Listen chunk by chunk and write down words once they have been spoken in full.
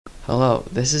Hello,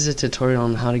 this is a tutorial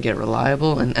on how to get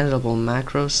reliable and editable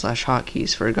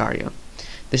macros/hotkeys for Agario.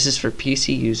 This is for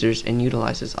PC users and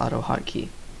utilizes autohotkey.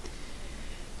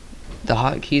 The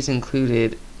hotkeys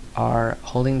included are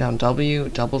holding down W,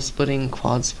 double splitting,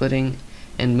 quad splitting,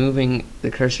 and moving the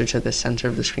cursor to the center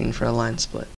of the screen for a line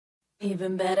split.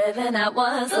 Even better than I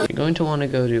was. You're going to want to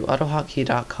go to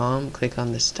autohotkey.com, click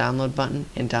on this download button,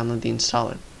 and download the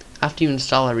installer. After you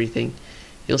install everything,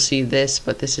 you'll see this,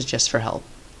 but this is just for help.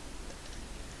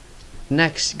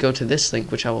 Next, go to this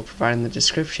link, which I will provide in the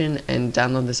description, and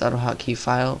download this autohotkey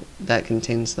file that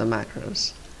contains the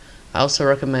macros. I also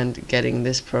recommend getting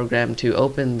this program to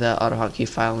open the autohotkey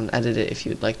file and edit it if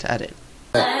you'd like to edit.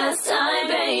 Last time,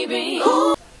 baby.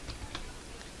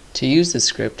 To use this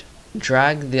script,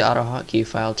 drag the autohotkey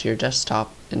file to your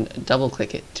desktop and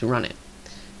double-click it to run it.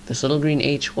 This little green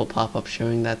H will pop up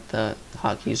showing that the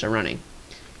hotkeys are running.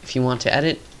 If you want to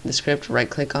edit the script,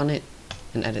 right-click on it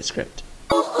and edit script.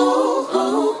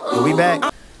 We'll be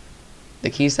back. The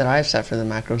keys that I've set for the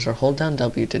macros are hold down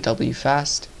W to W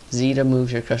fast, Z to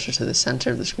move your cursor to the center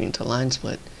of the screen to line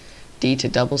split, D to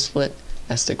double split,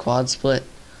 S to quad split,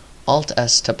 Alt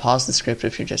S to pause the script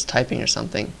if you're just typing or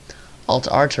something, Alt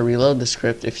R to reload the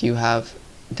script if you have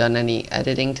done any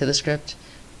editing to the script,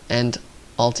 and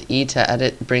Alt E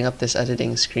to bring up this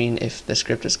editing screen if the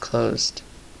script is closed.